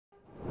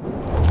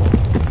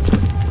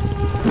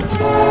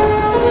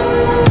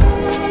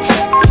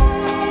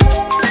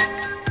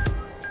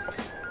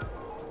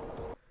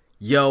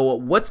Yo,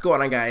 what's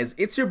going on, guys?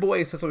 It's your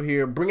boy Cecil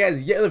here, bringing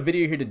guys yet another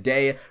video here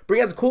today.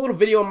 Bringing guys a cool little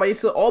video on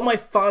all my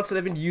fonts that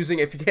I've been using.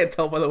 If you can't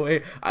tell, by the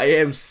way, I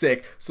am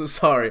sick, so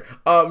sorry.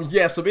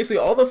 Yeah, so basically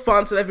all the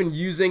fonts that I've been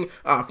using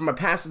for my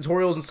past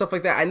tutorials and stuff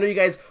like that. I know you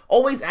guys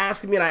always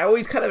ask me, and I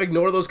always kind of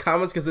ignore those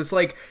comments because it's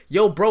like,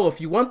 yo, bro,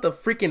 if you want the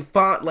freaking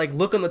font, like,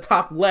 look on the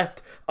top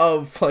left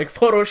of like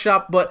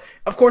Photoshop. But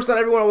of course, not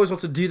everyone always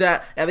wants to do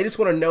that, and they just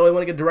want to know, they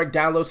want to get direct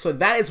downloads. So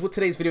that is what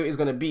today's video is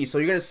going to be. So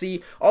you're going to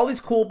see all these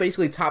cool,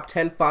 basically top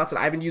 10 fonts that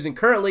I've been using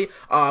currently,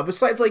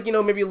 besides, like, you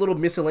know, maybe a little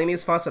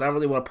miscellaneous fonts that I don't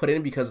really want to put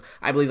in because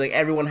I believe like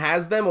everyone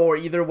has them, or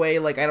either way,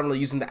 like, I don't really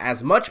use them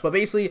as much. But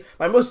basically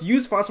my most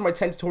used fonts for my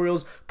 10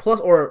 tutorials plus,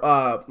 or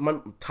my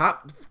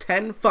top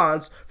 10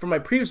 fonts from my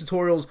previous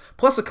tutorials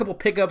plus a couple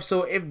pickups.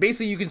 So if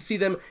basically you can see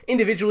them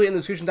individually in the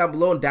description down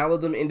below and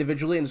download them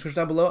individually in the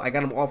description down below. I got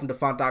them all from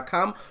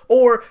defont.com,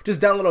 or just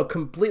download a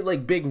complete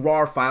like big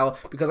raw file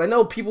because I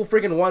know people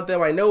freaking want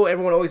them. I know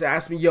everyone always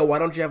asks me, yo, why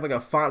don't you have like a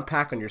font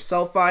pack on your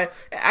Selfie?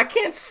 I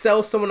can't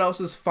sell someone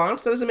else's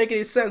fonts. That doesn't make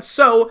any sense.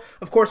 So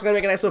of course I'm gonna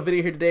make a nice little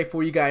video here today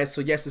for you guys.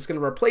 So yes, it's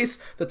gonna replace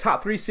the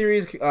top 3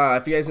 series. If you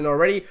guys didn't know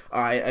already,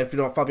 if you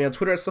don't follow me on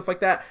Twitter and stuff like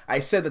that, I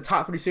said the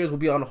top 3 series will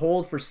be on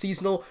hold for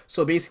seasonal.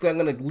 So basically I'm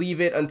gonna leave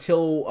it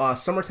until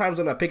summertime.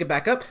 So I'm gonna pick it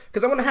back up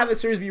because I want to have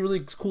this series be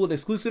really cool and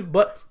exclusive.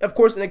 But of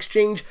course, in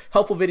exchange,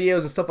 helpful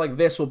videos and stuff like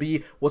this will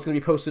be what's gonna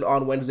be posted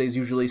on Wednesdays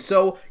usually.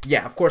 So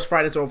yeah, of course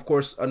Fridays are of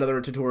course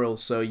another tutorial.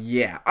 So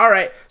yeah, all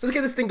right, so let's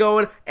get this thing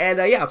going, and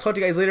yeah, I'll talk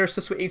to you guys later.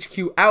 Siswa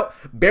HQ out.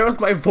 Bear with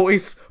my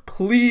voice,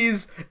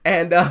 please,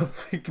 and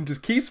you can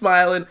just keep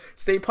smiling,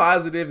 stay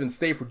positive, and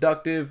stay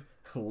productive.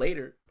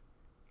 Later.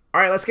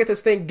 Alright, let's get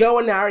this thing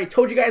going now. I already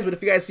told you guys, but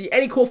if you guys see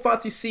any cool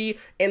fonts you see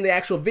in the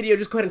actual video,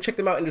 just go ahead and check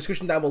them out in the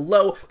description down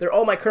below. They're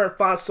all my current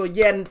fonts. So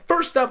yeah, and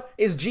first up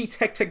is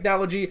G-Tech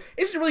Technology.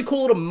 It's a really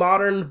cool little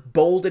modern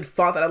bolded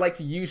font that I like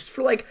to use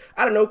for, like,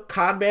 I don't know,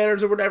 COD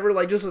banners or whatever,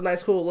 like just a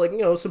nice cool, like, you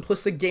know,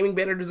 simplistic gaming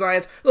banner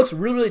designs. It looks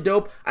really, really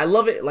dope. I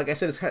love it. Like I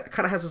said, it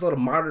kind of has this little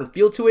modern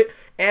feel to it.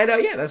 And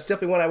yeah, that's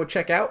definitely one I would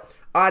check out.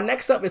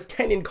 Next up is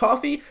Kenyan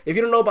Coffee. If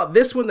you don't know about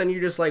this one, then you're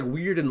just like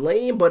weird and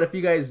lame. But if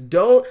you guys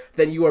don't,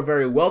 then you are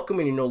very welcome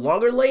and you're no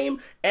longer lame.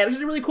 And it's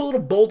a really cool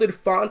little bolded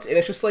font, and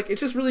it's just like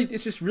it's just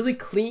really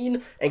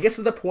clean and gets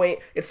to the point.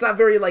 It's not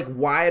very like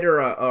wide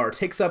or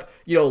takes up,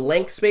 you know,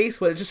 length space,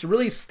 but it's just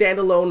really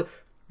standalone.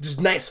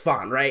 Just nice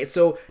font, right?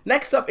 So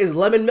next up is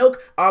Lemon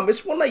Milk.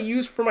 It's one I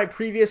used for my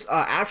previous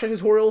abstract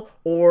tutorial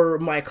or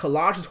my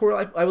collage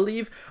tutorial, I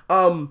believe.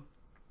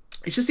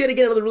 It's just yet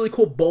again another really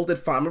cool bolded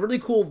font. I'm a really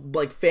cool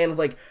like fan of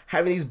like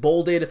having these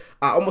bolded,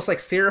 almost like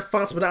serif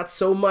fonts, but not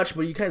so much.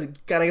 But you kind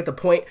of get the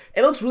point.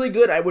 It looks really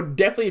good. I would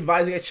definitely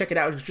advise you guys check it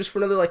out just for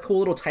another like cool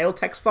little title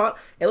text font.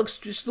 It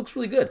just looks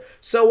really good.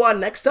 So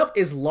next up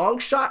is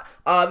Longshot.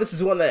 This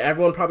is one that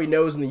everyone probably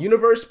knows in the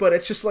universe, but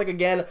it's just like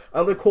again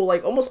another cool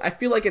like almost. I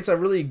feel like it's a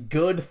really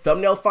good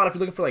thumbnail font if you're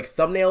looking for like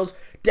thumbnails.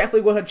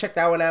 Definitely go ahead and check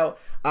that one out.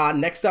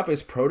 Next up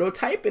is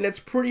Prototype, and it's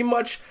pretty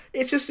much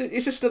it's just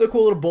another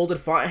cool little bolded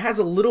font. It has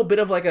a little bit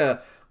of like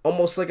a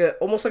almost like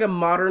a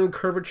modern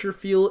curvature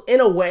feel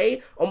in a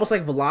way, almost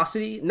like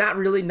Velocity. Not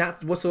really,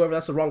 not whatsoever.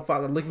 That's the wrong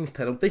font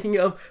I'm thinking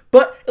of,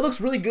 but it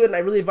looks really good, and I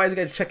really advise you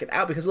guys to check it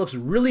out because it looks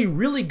really,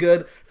 really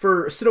good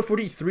for Cinema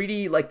 4D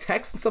 3D like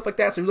text and stuff like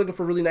that. So if you're looking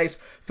for really nice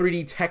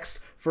 3D text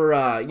for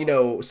you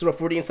know, Cinema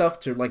 4D and stuff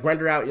to like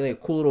render out, you know, a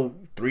cool little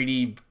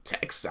 3D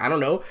text, I don't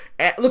know.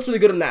 It looks really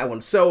good on that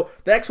one. So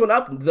the next one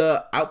up,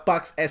 the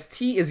Outbox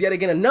ST, is yet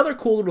again another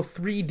cool little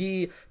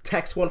 3D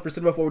text one for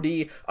Cinema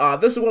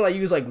 4D. This is one I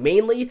use like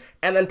mainly,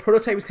 and then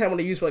Prototype is kind of one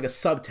I use for like a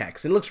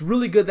subtext. And it looks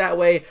really good that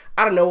way.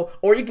 I don't know,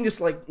 or you can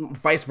just like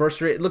vice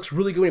versa. It looks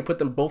really good when you put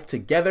them both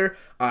together,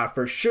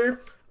 for sure.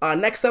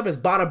 Next up is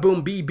Bada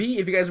Boom BB.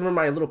 If you guys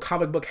remember my little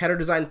comic book header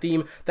design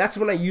theme, that's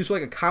when I use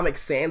like a Comic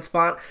Sans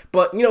font.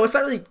 But you know, it's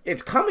not really,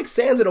 it's Comic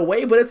Sans in a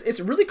way, but it's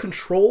really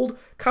controlled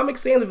Comic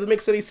Sans, if it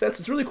makes any sense.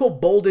 It's really cool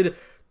bolded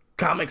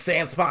Comic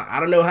Sans font. I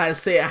don't know how to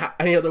say it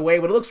any other way,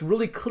 but it looks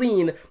really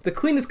clean. The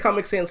cleanest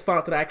Comic Sans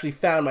font that I actually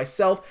found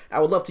myself. I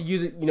would love to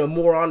use it, you know,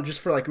 more on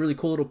just for like really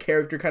cool little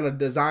character kind of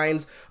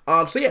designs.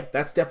 So yeah,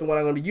 that's definitely what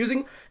I'm going to be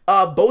using.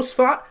 Bose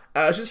font.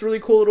 It's just really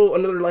cool little,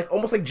 another like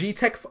almost like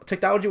G-Tech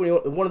technology, when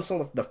one of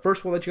the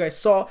first one that you guys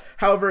saw.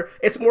 However,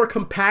 it's more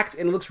compact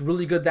and it looks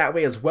really good that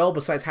way as well,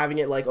 besides having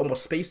it like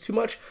almost spaced too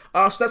much.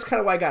 So that's kind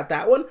of why I got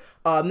that one.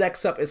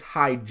 Next up is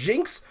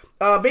Hijinks.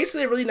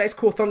 Basically a really nice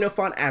cool thumbnail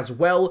font as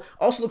well.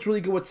 Also looks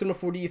really good with Cinema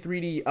 4D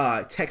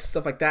 3D text,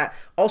 stuff like that.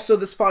 Also,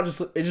 this font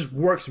just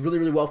works really,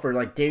 really well for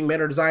like gaming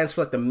banner designs,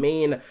 for like the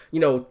main, you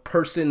know,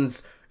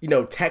 person's, you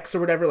know, text or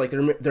whatever, like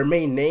their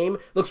main name.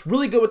 Looks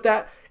really good with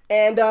that.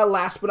 And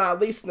last but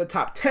not least, in the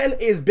top 10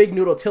 is Big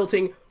Noodle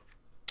Tilting.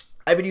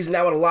 I've been using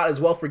that one a lot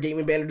as well for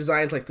gaming banner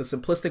designs, like the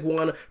simplistic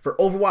one for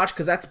Overwatch,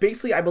 because that's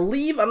basically, I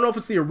believe, I don't know if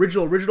it's the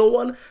original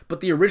one,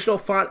 but the original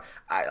font,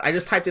 I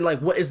just typed in like,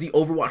 what is the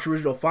Overwatch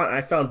original font, and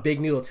I found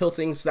Big Noodle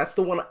Tilting, so that's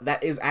the one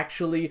that is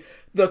actually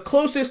the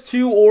closest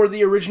to, or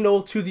the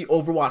original to, the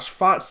Overwatch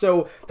font,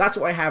 so that's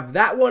why I have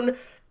that one.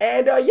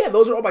 And yeah,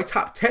 those are all my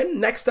top 10.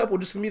 Next up will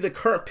just gonna be the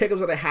current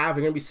pickups that I have.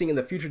 You're gonna be seeing in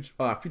the future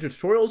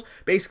tutorials.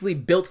 Basically,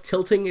 built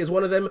tilting is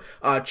one of them.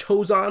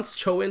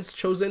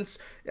 Chozins,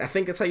 I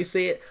think that's how you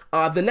say it.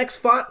 The next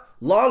font,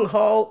 long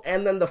haul,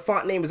 and then the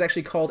font name is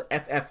actually called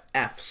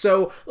FFF.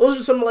 So those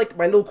are some of like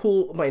my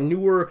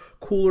newer,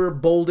 cooler,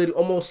 bolded,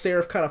 almost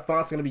serif kind of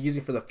fonts I'm gonna be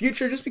using for the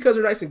future, just because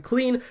they're nice and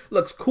clean,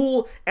 looks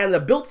cool. And the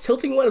built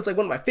tilting one is like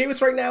one of my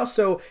favorites right now.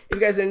 So if you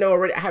guys didn't know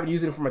already, I haven't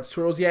used it for my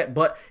tutorials yet,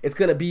 but it's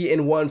gonna be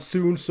in one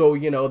soon. So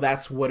you know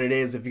that's what it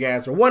is if you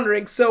guys are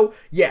wondering. So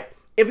yeah.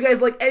 If you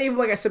guys like any of them,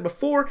 like I said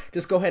before,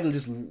 just go ahead and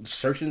just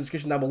search in the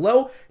description down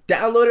below,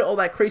 download it, all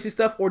that crazy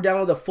stuff, or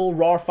download the full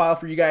raw file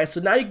for you guys. So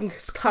now you can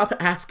stop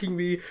asking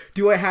me,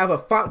 do I have a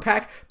font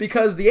pack?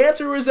 Because the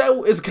answer is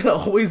gonna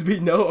always be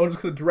no. I'm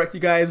just gonna direct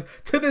you guys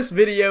to this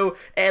video,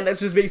 and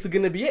that's just basically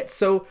gonna be it.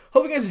 So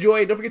hope you guys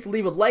enjoy. Don't forget to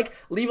leave a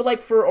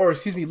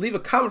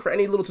comment for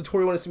any little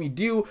tutorial you want to see me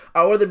do,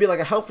 whether it be like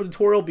a helpful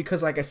tutorial,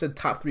 because like I said,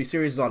 top 3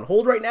 series is on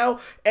hold right now.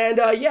 And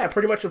yeah,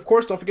 pretty much, of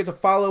course, don't forget to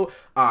follow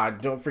me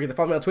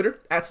on Twitter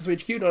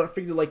 @SystemHQ. Don't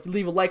forget to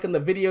leave a like on the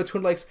video.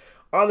 200 likes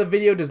on the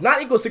video does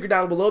not equal sticker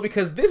down below,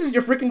 because this is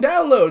your freaking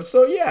download.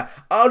 So yeah,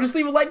 just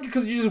leave a like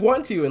because you just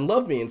want to and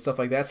love me and stuff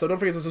like that. So don't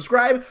forget to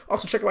subscribe.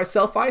 Also check out my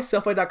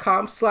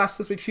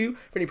sellfy.com/SystemHQ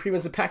for any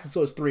premiums and packs as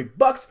low as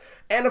 $3.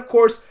 And of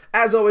course,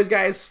 as always,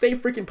 guys, stay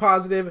freaking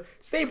positive,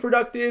 stay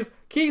productive,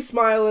 keep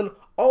smiling,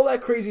 all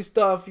that crazy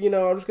stuff. You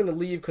know, I'm just gonna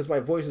leave because my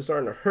voice is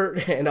starting to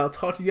hurt, and I'll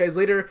talk to you guys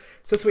later.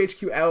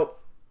 SystemHQ out.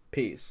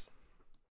 Peace.